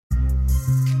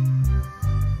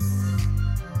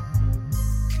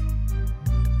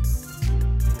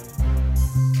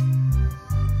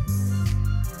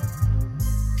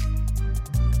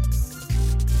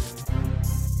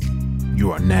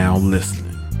now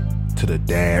listening to the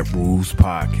Dad Rules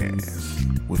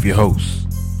Podcast with your hosts,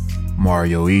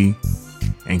 Mario E.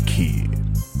 and Kid.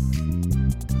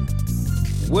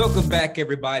 Welcome back,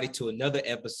 everybody, to another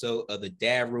episode of the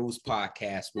Dad Rules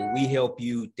Podcast, where we help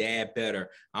you dad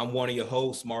better. I'm one of your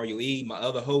hosts, Mario E. My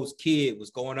other host, Kid. What's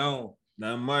going on?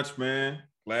 Not much, man.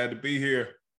 Glad to be here.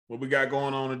 What we got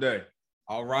going on today?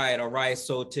 All right.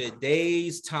 So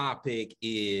today's topic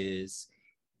is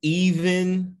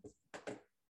even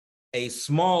a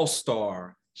small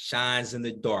star shines in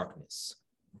the darkness.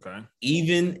 Okay.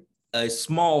 Even a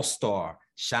small star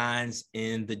shines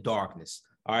in the darkness.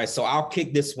 All right, so I'll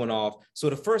kick this one off. So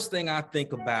the first thing I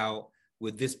think about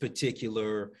with this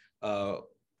particular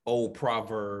old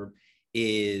proverb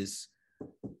is,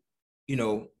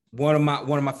 one of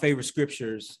my favorite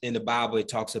scriptures in the Bible. It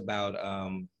talks about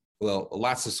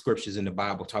lots of scriptures in the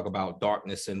Bible talk about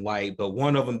darkness and light, but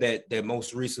one of them that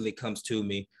most recently comes to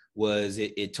me was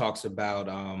it talks about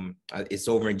it's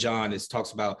over in John. It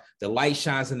talks about the light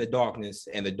shines in the darkness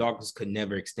and the darkness could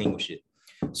never extinguish it.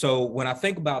 So when I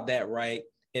think about that, right,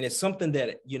 and it's something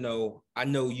that, I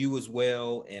know you as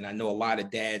well, and I know a lot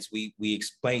of dads, we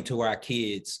explain to our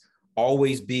kids,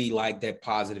 always be like that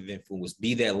positive influence,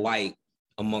 be that light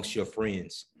amongst your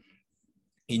friends.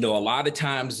 A lot of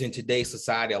times in today's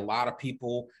society, a lot of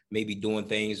people may be doing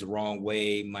things the wrong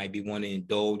way, might be wanting to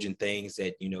indulge in things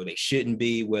that, they shouldn't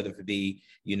be, whether it be,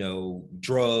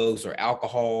 drugs or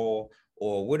alcohol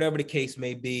or whatever the case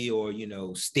may be, or,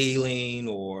 stealing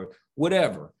or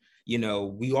whatever.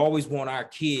 We always want our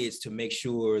kids to make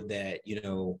sure that,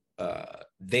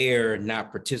 they're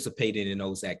not participating in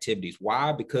those activities.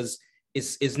 Why? Because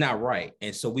it's not right.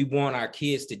 And so we want our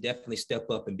kids to definitely step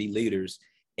up and be leaders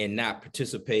and not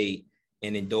participate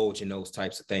and indulge in those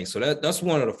types of things. So that's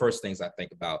one of the first things I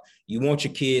think about. You want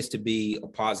your kids to be a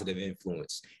positive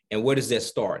influence. And where does that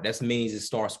start? That means it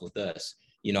starts with us.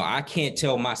 I can't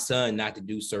tell my son not to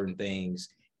do certain things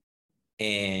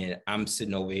and I'm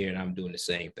sitting over here and I'm doing the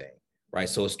same thing, right?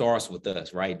 So it starts with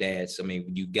us, right, dads? I mean,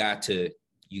 you got to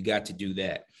do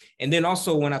that. And then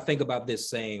also when I think about this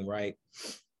saying, right,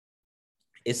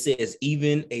 it says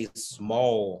even a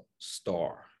small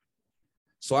star.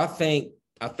 So I think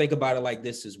about it like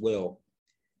this as well.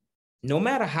 No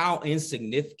matter how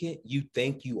insignificant you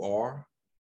think you are,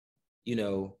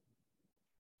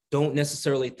 don't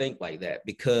necessarily think like that,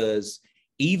 because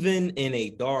even in a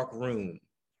dark room,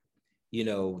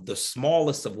 the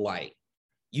smallest of light,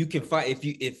 you can find,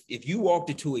 if you walked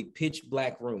into a pitch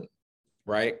black room,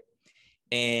 right,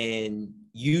 and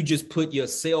you just put your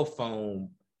cell phone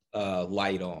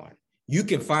light on, you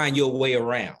can find your way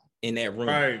around in that room.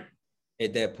 Right.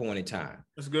 At that point in time.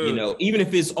 That's good. Even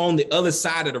if it's on the other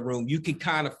side of the room, you can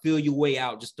kind of feel your way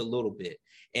out just a little bit.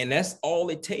 And that's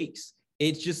all it takes.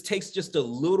 It just takes just a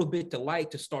little bit of light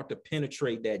to start to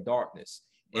penetrate that darkness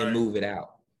and move it out,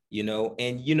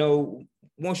 and,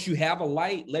 once you have a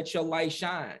light, let your light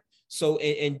shine. So,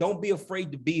 and don't be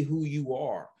afraid to be who you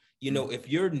are. If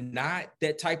you're not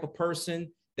that type of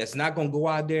person that's not going to go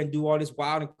out there and do all this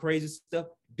wild and crazy stuff,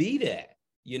 be that.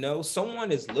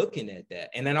 Someone is looking at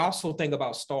that. And then also think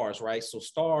about stars, right? So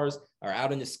stars are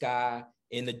out in the sky,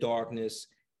 in the darkness,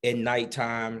 at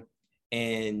nighttime.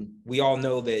 And we all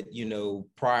know that,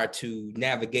 prior to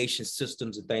navigation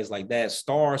systems and things like that,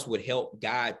 stars would help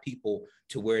guide people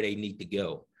to where they need to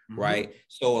go, right?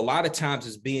 So a lot of times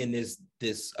it's being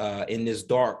in this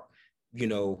dark,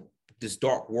 this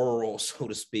dark world, so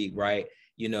to speak, right?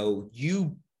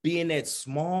 You being that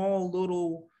small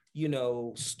little,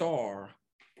 star,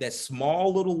 that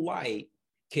small little light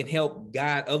can help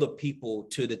guide other people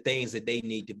to the things that they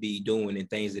need to be doing and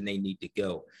things that they need to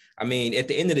go. I mean, at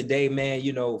the end of the day, man,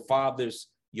 fathers,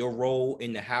 your role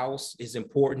in the house is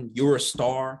important. You're a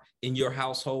star in your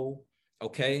household,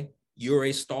 okay? You're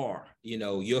a star.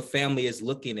 Your family is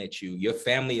looking at you. Your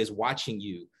family is watching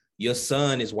you. Your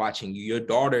son is watching you. Your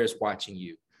daughter is watching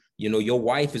you. Your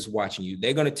wife is watching you.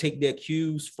 They're going to take their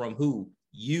cues from who?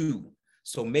 You.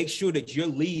 So make sure that you're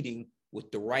leading with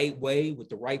the right way, with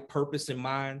the right purpose in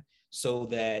mind, so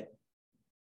that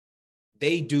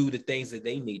they do the things that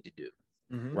they need to do,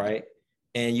 right?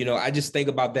 And, I just think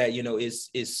about that,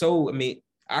 it's so, I mean,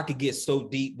 I could get so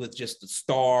deep with just the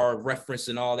star reference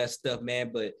and all that stuff,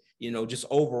 man, but, just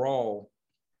overall,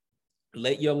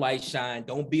 let your light shine.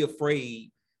 Don't be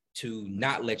afraid to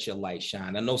not let your light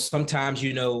shine. I know sometimes,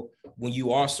 when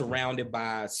you are surrounded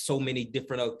by so many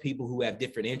different other people who have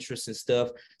different interests and stuff,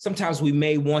 sometimes we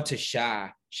may want to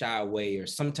shy away, or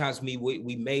sometimes we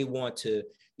may want to,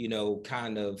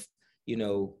 kind of,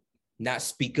 not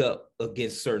speak up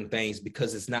against certain things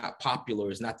because it's not popular,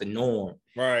 it's not the norm.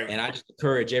 Right. And I just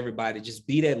encourage everybody to just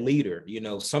be that leader.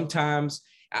 Sometimes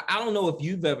I don't know if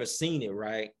you've ever seen it,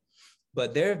 right?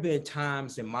 But there have been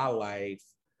times in my life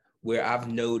where I've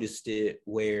noticed it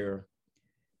where,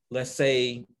 let's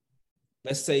say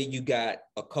you got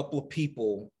a couple of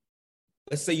people.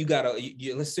 Let's say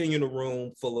let's say you're in a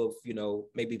room full of,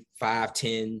 maybe 5,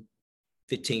 10,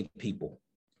 15 people,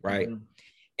 right? Mm-hmm.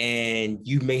 And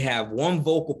you may have one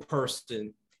vocal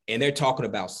person and they're talking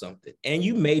about something and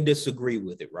you may disagree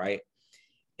with it, right?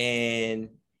 And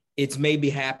it's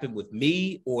maybe happened with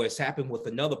me or it's happened with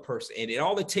another person. And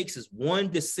all it takes is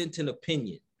one dissenting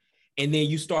opinion. And then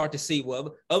you start to see,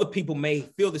 well, other people may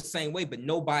feel the same way, but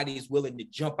nobody is willing to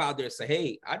jump out there and say,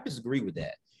 hey, I disagree with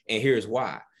that. And here's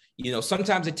why.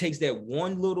 Sometimes it takes that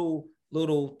one little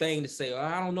thing to say,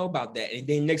 I don't know about that. And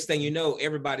then next thing you know,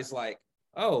 everybody's like,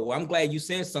 oh, well, I'm glad you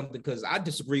said something because I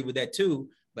disagree with that too,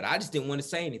 but I just didn't want to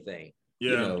say anything.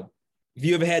 Yeah. Have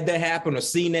you ever had that happen or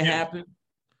seen that happen?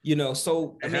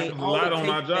 So it happens a lot on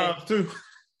our jobs too.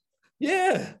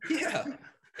 Yeah.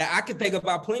 I can think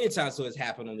about plenty of times so it's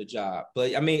happened on the job,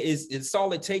 but it's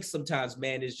all it takes sometimes,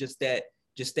 man, is just that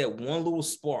one little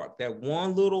spark, that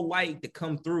one little light to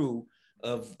come through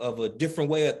of a different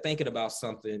way of thinking about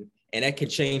something, and that can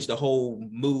change the whole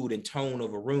mood and tone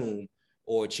of a room,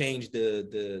 or change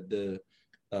the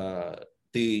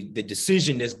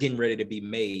decision that's getting ready to be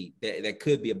made that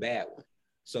could be a bad one.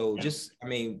 So just,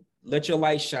 let your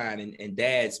light shine, and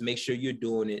dads, make sure you're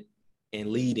doing it and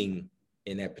leading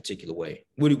in that particular way.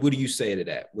 What do you say to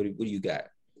that? What do you got?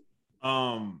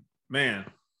 Man,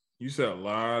 you said a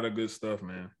lot of good stuff,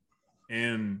 man.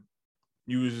 And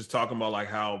you was just talking about like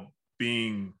how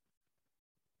being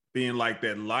like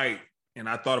that light. And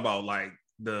I thought about like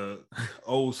the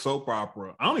old soap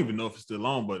opera. I don't even know if it's still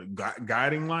on, but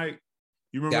Guiding Light.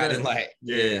 You remember Guiding Light?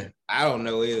 Yeah. I don't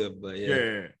know either, but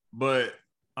yeah. But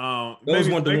those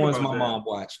weren't the ones my mom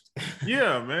watched.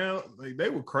 Yeah, man. Like, they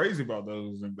were crazy about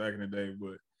those back in the day.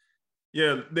 But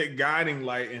yeah, that guiding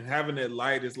light and having that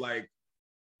light is like,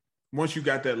 once you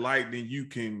got that light, then you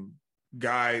can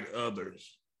guide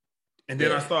others. And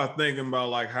then I started thinking about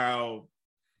like how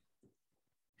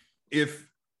if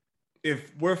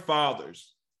we're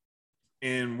fathers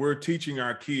and we're teaching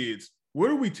our kids, what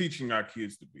are we teaching our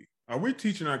kids to be? Are we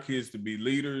teaching our kids to be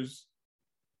leaders,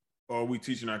 or are we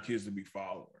teaching our kids to be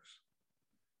followers?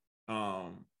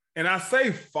 And I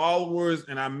say followers,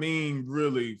 and I mean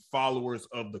really followers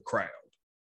of the crowd.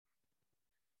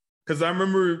 Because I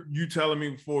remember you telling me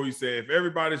before, you said, if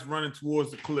everybody's running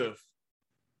towards the cliff.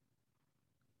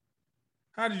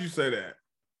 How did you say that?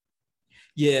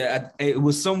 Yeah, it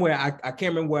was somewhere. I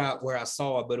can't remember where I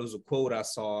saw it, but it was a quote I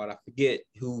saw, and I forget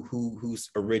who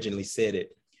originally said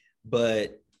it.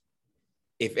 But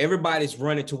if everybody's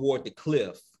running toward the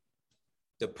cliff,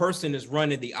 the person is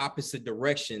running the opposite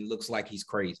direction looks like he's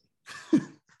crazy.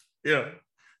 Yeah.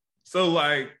 So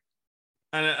like,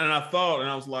 and I thought, and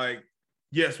I was like,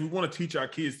 yes, we want to teach our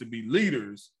kids to be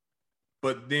leaders,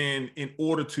 but then in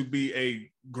order to be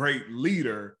a great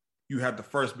leader, you have to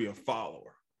first be a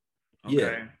follower. Okay.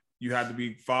 Yeah. You have to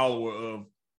be a follower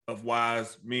of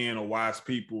wise men or wise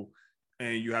people,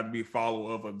 and you have to be a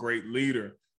follower of a great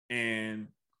leader. And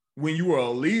when you are a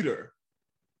leader,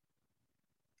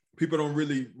 people don't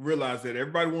really realize that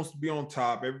everybody wants to be on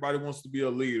top. Everybody wants to be a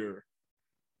leader.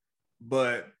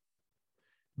 But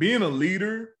being a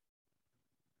leader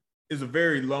is a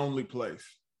very lonely place.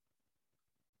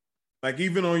 Like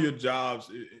even on your jobs,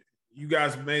 you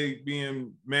guys may be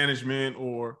in management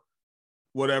or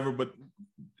whatever, but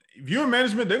if you're in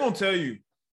management, they're going to tell you,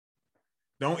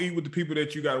 don't eat with the people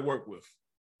that you got to work with.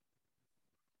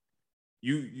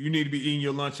 You need to be eating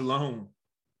your lunch alone,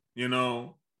 you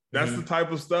know? That's the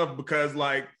type of stuff, because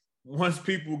like once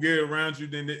people get around you,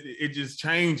 then it just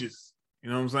changes. You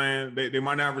know what I'm saying? They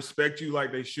might not respect you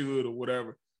like they should or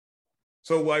whatever.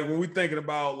 So like when we're thinking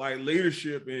about like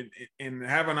leadership and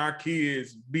having our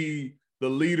kids be the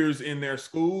leaders in their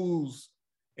schools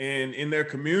and in their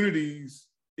communities,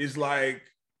 is like,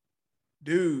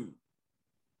 dude,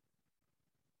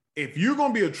 if you're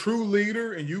going to be a true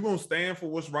leader and you're going to stand for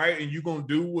what's right and you're going to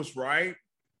do what's right,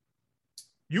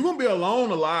 you're going to be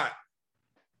alone a lot.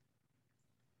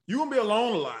 You're going to be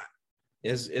alone a lot.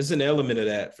 It's an element of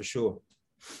that for sure.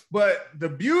 But the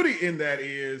beauty in that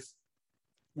is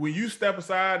when you step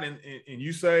aside and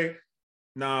you say,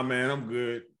 nah, man, I'm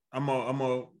good. I'm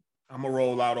a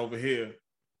roll out over here.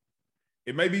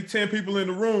 It may be 10 people in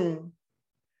the room.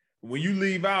 When you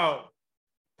leave out,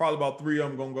 probably about 3 of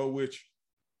them going to go with you.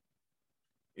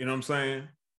 You know what I'm saying?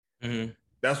 Mm-hmm.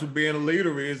 That's what being a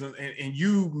leader is. And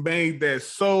you made that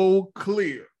so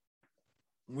clear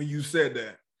when you said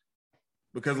that.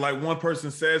 Because like one person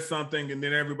says something and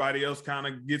then everybody else kind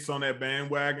of gets on that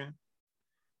bandwagon.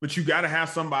 But you got to have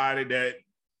somebody that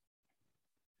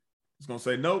is going to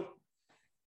say, nope,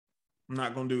 I'm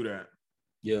not going to do that.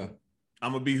 Yeah.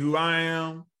 I'm going to be who I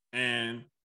am. And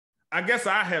I guess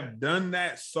I have done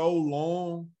that so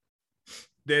long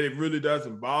that it really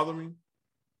doesn't bother me.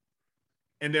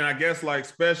 And then I guess like,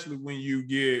 especially when you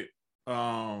get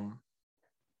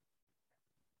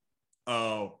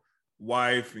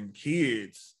wife and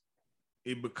kids,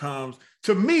 it becomes,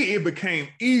 to me, it became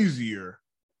easier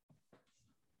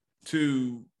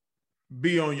to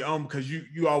be on your own because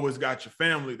you always got your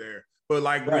family there. But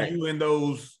like when you in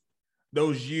those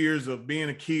years of being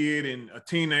a kid and a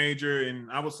teenager,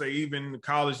 and I would say even the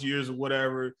college years or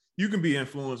whatever, you can be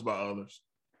influenced by others.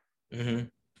 Mm-hmm.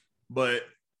 But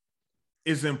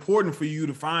it's important for you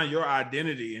to find your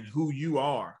identity and who you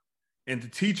are, and to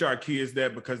teach our kids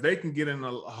that, because they can get in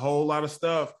a whole lot of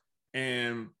stuff.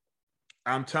 And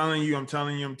I'm telling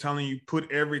you,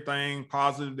 put everything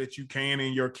positive that you can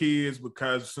in your kids,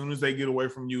 because as soon as they get away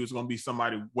from you, it's going to be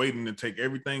somebody waiting to take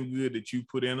everything good that you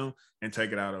put in them and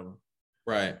take it out of them.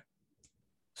 Right.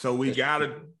 So we got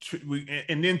to,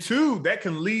 and then too, that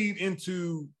can lead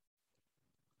into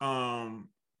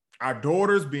our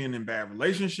daughters being in bad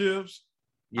relationships,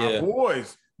 our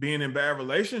boys being in bad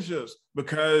relationships,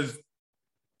 because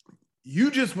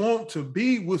you just want to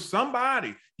be with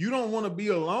somebody. You don't want to be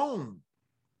alone.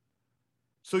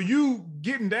 So you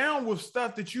getting down with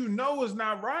stuff that you know is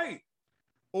not right,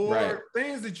 or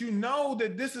things that you know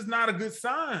that this is not a good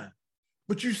sign,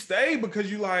 but you stay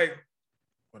because you like,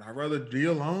 would I rather be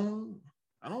alone?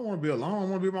 I don't want to be alone. I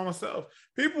want to be by myself.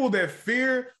 People that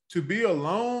fear to be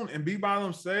alone and be by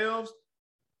themselves,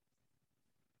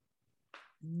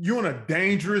 you're in a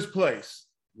dangerous place.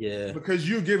 Yeah. Because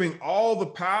you're giving all the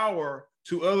power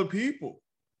to other people.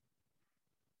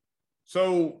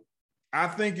 So I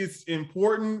think it's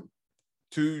important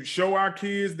to show our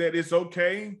kids that it's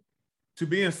okay to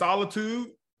be in solitude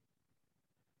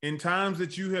in times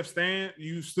that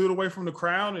you stood away from the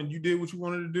crowd and you did what you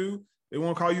wanted to do. They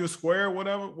want to call you a square,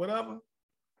 whatever.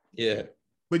 Yeah.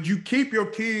 But you keep your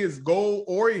kids goal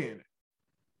oriented.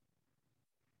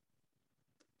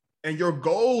 And your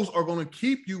goals are going to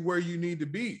keep you where you need to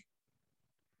be.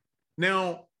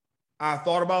 Now, I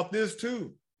thought about this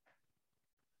too.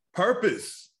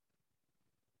 Purpose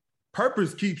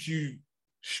keeps you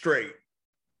straight.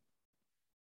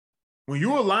 When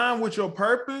you align with your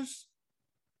purpose,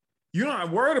 you're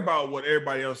not worried about what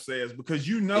everybody else says, because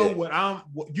you know what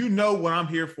I'm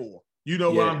here for. You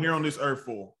know what I'm here on this earth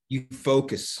for. You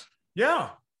focus. Yeah.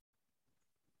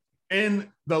 And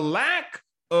the lack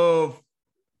of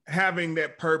having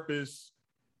that purpose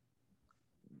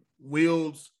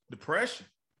wields depression,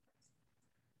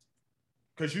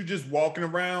 because you're just walking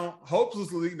around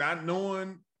hopelessly, not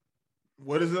knowing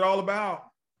what is it all about.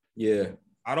 Yeah.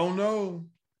 I don't know.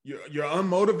 You're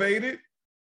unmotivated.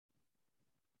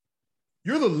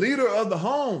 You're the leader of the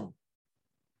home.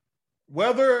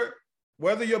 Whether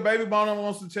your baby mama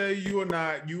wants to tell you or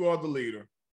not, you are the leader.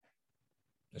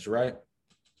 That's right.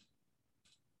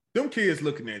 Them kids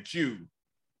looking at you.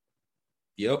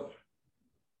 Yep.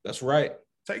 That's right.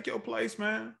 Take your place,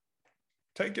 man.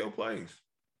 Take your place.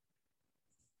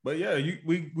 But yeah,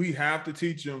 we have to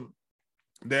teach them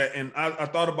that. And I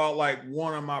thought about, like,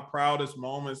 one of my proudest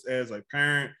moments as a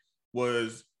parent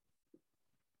was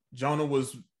Jonah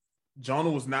was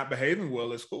not behaving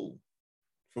well at school.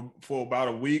 For about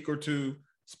a week or two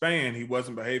span, he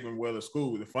wasn't behaving well at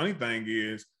school. The funny thing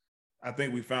is, I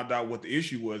think we found out what the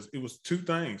issue was. It was two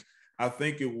things. I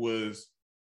think it was,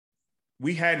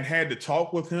 we hadn't had to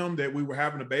talk with him that we were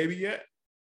having a baby yet.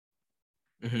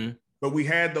 Mm-hmm. But we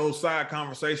had those side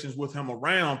conversations with him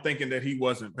around, thinking that he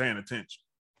wasn't paying attention.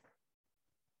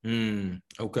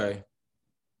 Okay.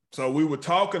 So we were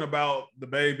talking about the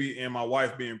baby and my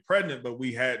wife being pregnant, but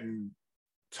we hadn't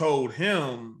told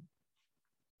him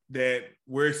that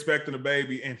we're expecting a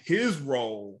baby and his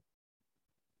role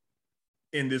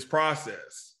in this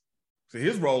process. So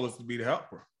his role is to be the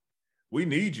helper. We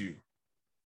need you.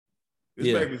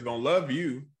 This baby's going to love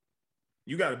you.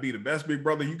 You got to be the best big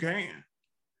brother you can.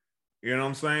 You know what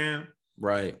I'm saying?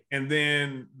 Right. And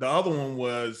then the other one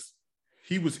was,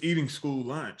 he was eating school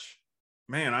lunch.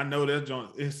 Man, I know that,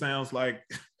 John. It sounds like,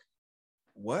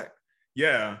 what?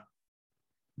 Yeah.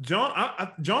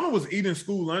 Jonah was eating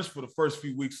school lunch for the first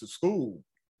few weeks of school.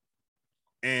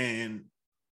 And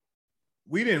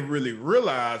we didn't really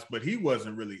realize, but he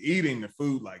wasn't really eating the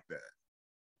food like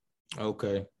that.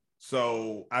 Okay.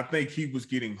 So I think he was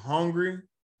getting hungry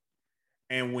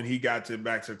And when he got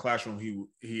back to the classroom,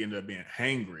 he ended up being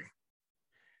hangry.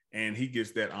 And he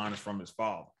gets that honest from his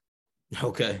father.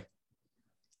 Okay.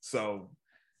 So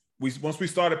once we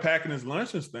started packing his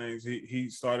lunch and things, he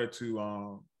started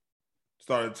to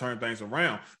turn things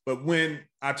around. But when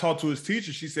I talked to his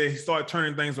teacher, she said he started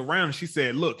turning things around. And she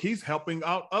said, look, he's helping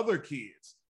out other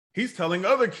kids. He's telling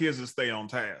other kids to stay on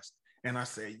task. And I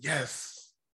said,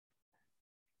 yes.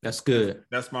 That's good.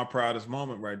 That's my proudest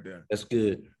moment right there. That's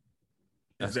good.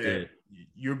 That's good.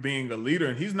 You're being a leader,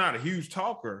 and he's not a huge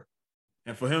talker.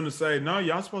 And for him to say, no,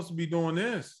 y'all supposed to be doing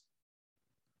this.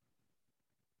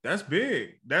 That's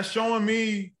big. That's showing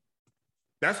me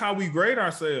that's how we grade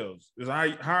ourselves, is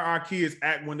how our kids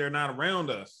act when they're not around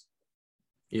us.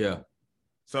 Yeah.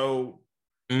 So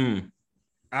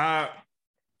that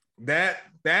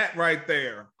right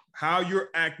there, how you're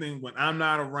acting when I'm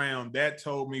not around, that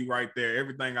told me right there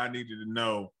everything I needed to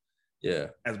know. Yeah.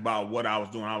 As about what I was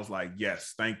doing. I was like,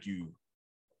 yes, thank you.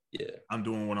 Yeah. I'm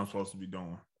doing what I'm supposed to be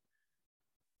doing.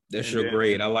 That's your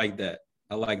grade. I like that.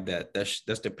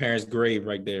 That's the parents' grade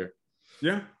right there.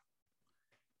 Yeah.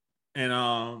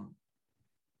 And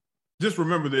just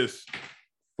remember this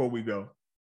before we go.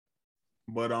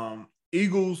 But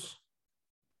eagles,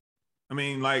 I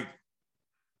mean, like,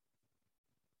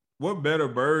 what better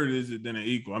bird is it than an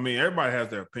eagle? I mean, everybody has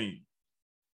their opinion.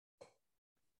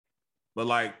 But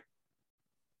like,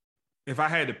 if I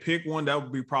had to pick one, that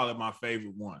would be probably my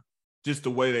favorite one. Just the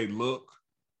way they look.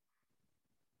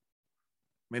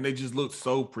 Man, they just look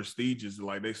so prestigious.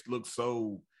 Like, they look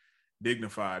so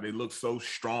dignified. They look so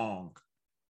strong.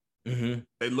 Mm-hmm.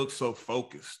 They look so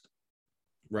focused.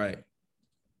 Right.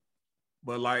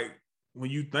 But like,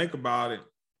 when you think about it,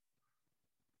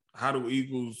 how do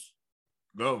eagles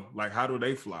go? Like, how do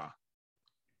they fly?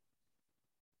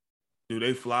 Do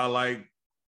they fly like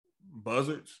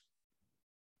buzzards?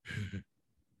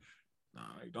 No,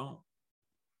 they don't.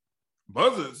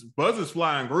 Buzzards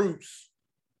fly in groups.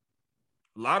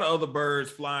 A lot of other birds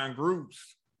fly in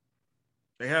groups.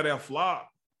 They have their flock.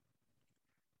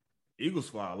 Eagles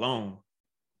fly alone.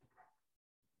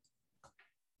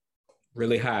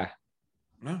 Really high.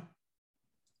 Yeah.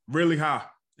 Really high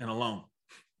and alone.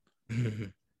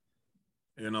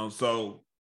 So,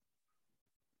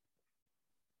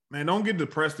 man, don't get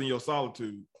depressed in your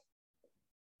solitude.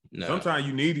 No. Sometimes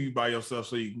you need to be by yourself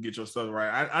so you can get yourself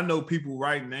right. I know people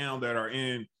right now that are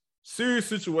in serious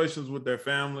situations with their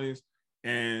families,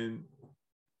 and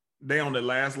they on the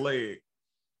last leg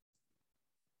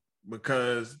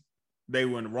because they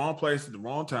were in the wrong place at the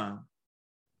wrong time,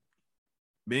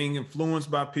 being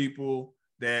influenced by people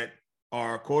that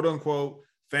are quote unquote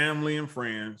family and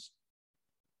friends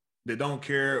that don't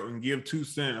care and give 2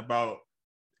 cents about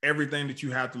everything that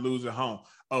you have to lose at home.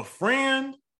 A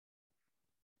friend,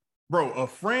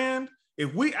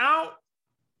 if we out,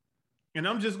 and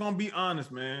I'm just going to be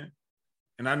honest, man,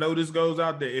 and I know this goes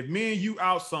out there, if me and you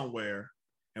out somewhere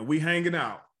and we hanging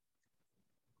out,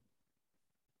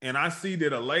 and I see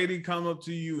that a lady come up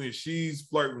to you and she's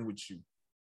flirting with you,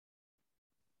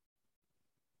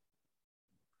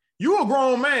 you a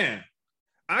grown man.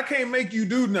 I can't make you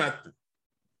do nothing.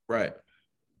 Right.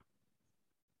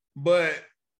 But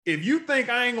if you think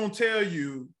I ain't going to tell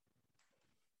you,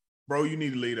 bro, you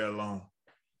need to leave that alone.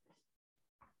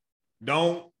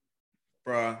 Don't,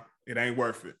 bro, it ain't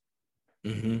worth it.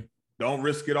 Mm-hmm. Don't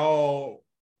risk it all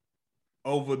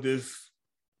over this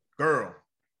girl.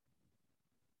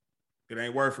 It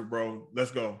ain't worth it, bro.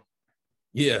 Let's go.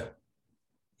 Yeah.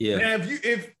 Yeah. Now,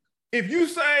 if you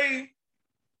say,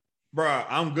 bro,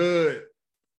 I'm good,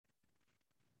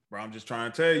 bro, I'm just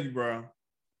trying to tell you, bro,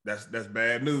 that's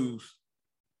bad news.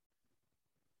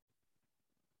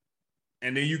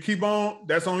 And then you keep on,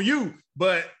 that's on you.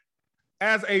 But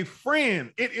as a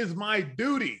friend, it is my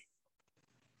duty.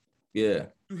 Yeah.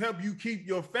 To help you keep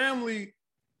your family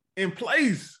in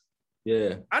place.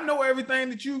 Yeah. I know everything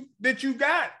that you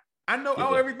got. I know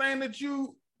everything that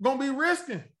you gonna be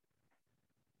risking.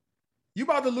 You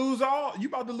about to lose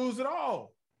it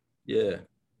all. Yeah.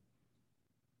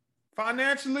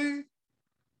 Financially,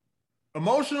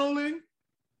 emotionally,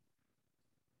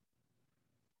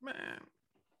 man.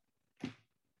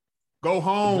 Go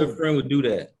home. A good friend would do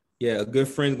that. Yeah, a good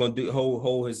friend's gonna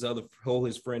hold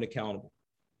his friend accountable.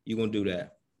 You're gonna do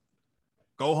that.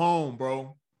 Go home,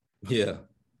 bro. Yeah.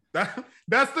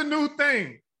 That's the new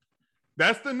thing.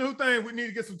 That's the new thing. We need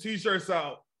to get some t-shirts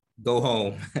out. Go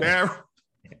home. Dad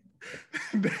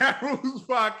Rules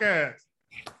Podcast.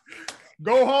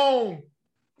 Go home.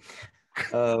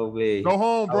 Oh, man. Go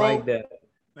home, bro. I like that.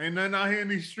 Ain't nothing out here in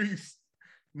these streets.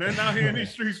 Nothing out here in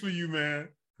these streets for you, man.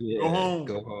 Yeah, go home.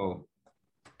 Go home.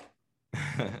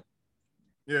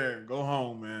 Yeah, go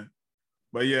home, man.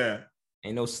 But yeah.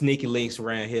 Ain't no sneaky links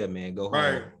around here, man. Go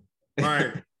right, home.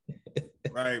 Right.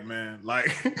 Right, man.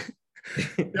 Like,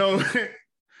 yo,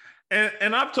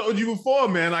 and I've told you before,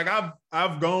 man. Like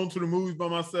I've gone to the movies by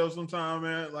myself sometime,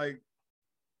 man. Like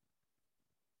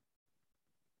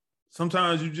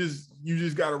sometimes you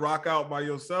just gotta rock out by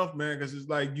yourself, man, because it's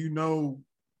like,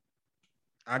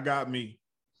 I got me.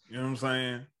 You know what I'm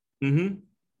saying? Mm-hmm.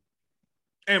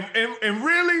 And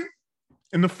really,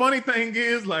 and the funny thing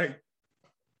is, like,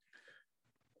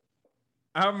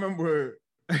 I remember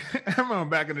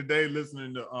back in the day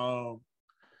listening to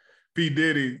P.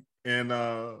 Diddy and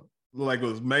like it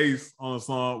was Mace on a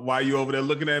song, Why You Over There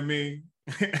Looking at Me?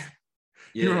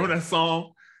 You remember that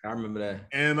song? I remember that.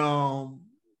 And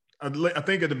I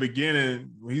think at the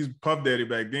beginning, when he's Puff Daddy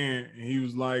back then, and he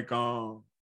was like, when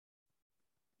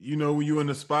you in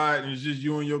the spot and it's just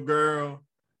you and your girl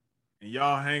and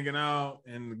y'all hanging out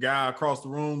and the guy across the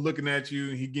room looking at you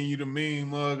and he getting you the mean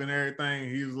mug and everything.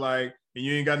 He was like, and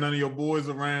you ain't got none of your boys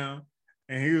around.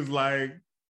 And he was like,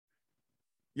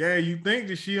 yeah, you think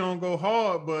that she don't go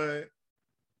hard, but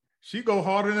she go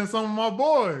harder than some of my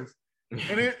boys.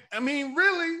 And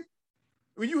really,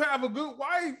 when you have a good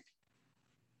wife,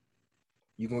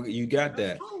 you got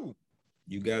that. True.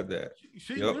 You got that.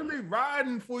 She really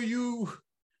riding for you,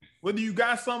 whether you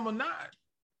got some or not.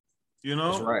 You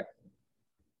know? That's right.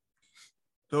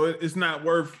 So it's not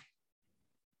worth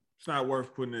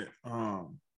putting it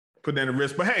at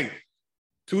risk. But hey,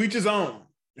 to each his own.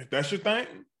 If that's your thing,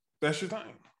 that's your thing.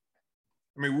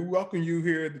 I mean, we welcome you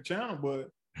here at the channel, but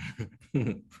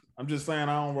I'm just saying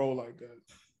I don't roll like that.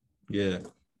 Yeah.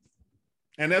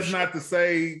 And that's not to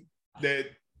say that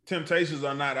temptations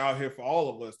are not out here for all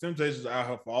of us. Temptations are out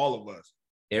here for all of us.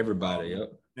 Everybody,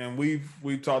 yep. And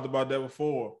we've talked about that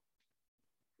before.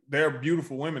 There are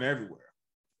beautiful women everywhere.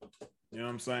 You know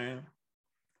what I'm saying?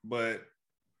 But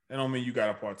that don't mean you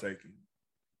gotta partake in it.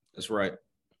 That's right.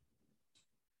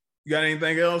 You got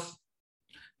anything else?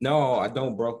 No, I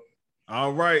don't, bro.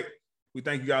 All right. We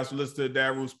thank you guys for listening to the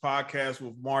Dad Rules podcast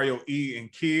with Mario E and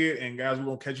Kid. And guys, we're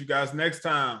gonna catch you guys next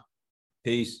time.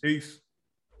 Peace. Peace.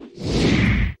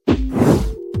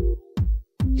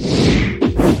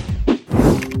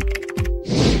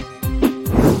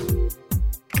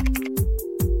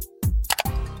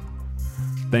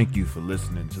 Thank you for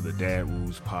listening to the Dad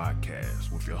Rules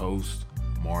podcast with your hosts,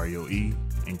 Mario E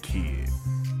and Kid.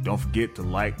 Don't forget to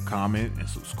like, comment, and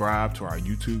subscribe to our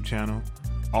YouTube channel.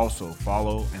 Also,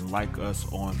 follow and like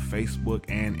us on Facebook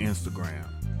and Instagram.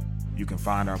 You can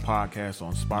find our podcast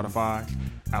on Spotify,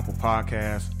 Apple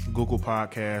Podcasts, Google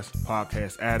Podcasts,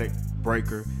 Podcast Addict,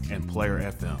 Breaker, and Player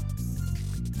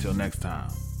FM. Till next time.